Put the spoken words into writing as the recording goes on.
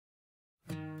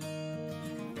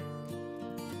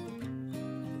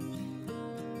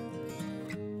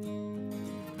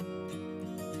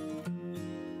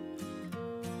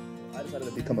I decided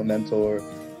to become a mentor,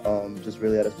 just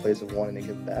really at a place of wanting to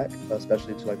give back,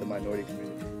 especially to like the minority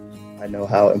community. I know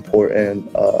how important,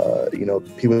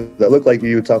 people that look like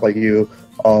you, talk like you,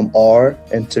 are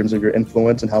in terms of your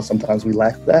influence, and how sometimes we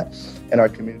lack that in our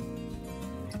community.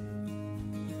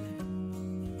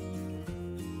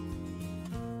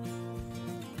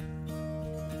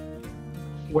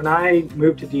 When I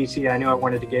moved to DC, I knew I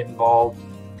wanted to get involved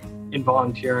in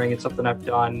volunteering. It's something I've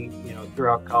done,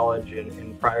 throughout college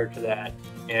and prior to that.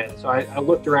 And so I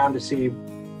looked around to see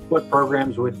what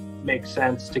programs would make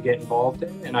sense to get involved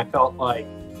in. And I felt like,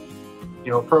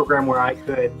 a program where I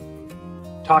could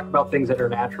talk about things that are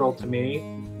natural to me,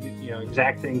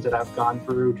 exact things that I've gone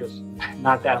through just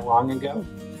not that long ago,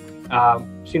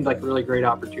 seemed like a really great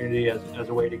opportunity as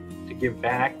a way to give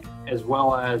back, as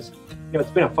well as,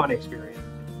 it's been a fun experience.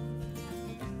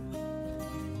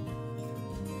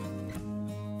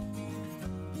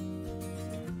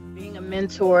 Being a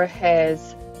mentor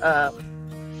has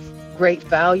great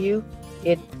value.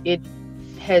 It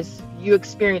has, you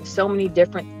experience so many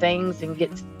different things and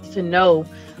get to know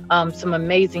some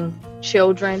amazing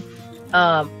children.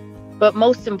 But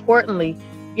most importantly,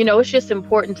 it's just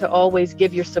important to always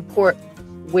give your support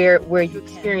where you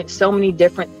experience so many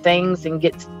different things and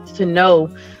get to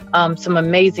know some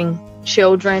amazing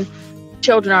children.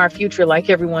 Children are our future, like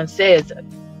everyone says.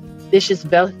 It's just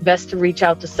best to reach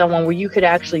out to someone where you could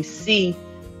actually see,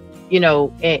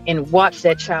 and watch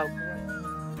that child grow.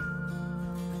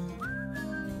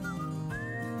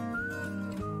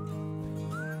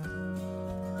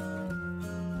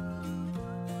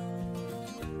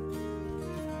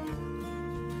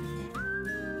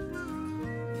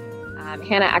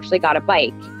 Hannah actually got a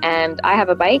bike, and I have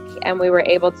a bike, and we were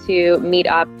able to meet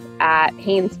up at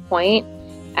Haynes Point,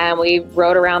 and we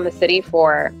rode around the city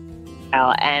for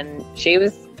and she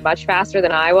was much faster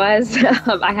than I was.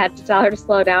 I had to tell her to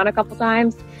slow down a couple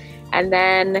times. And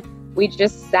then we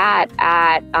just sat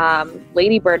at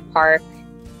Lady Bird Park,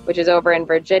 which is over in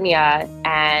Virginia,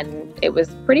 and it was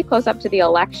pretty close up to the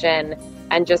election,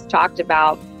 and just talked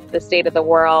about the state of the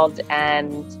world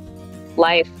and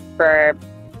life for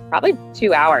probably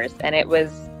 2 hours. And it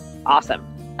was awesome,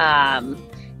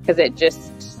 because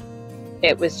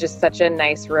it was just such a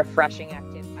nice, refreshing activity.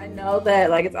 I know that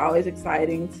it's always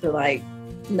exciting to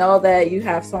know that you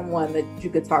have someone that you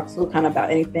could talk to kind of about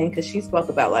anything, because she spoke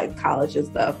about college and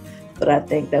stuff, but I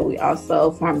think that we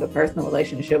also formed a personal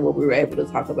relationship where we were able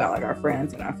to talk about our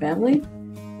friends and our family.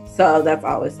 So that's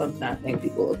always something I think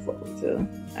people look forward to.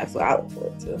 That's what I look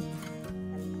forward to.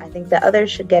 I think that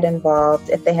others should get involved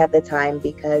if they have the time,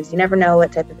 because you never know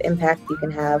what type of impact you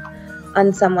can have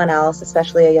on someone else,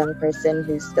 especially a young person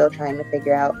who's still trying to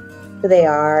figure out who they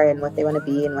are and what they want to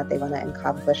be and what they want to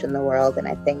accomplish in the world. And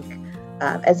I think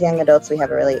as young adults, we have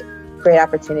a really great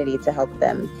opportunity to help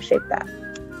them shape that.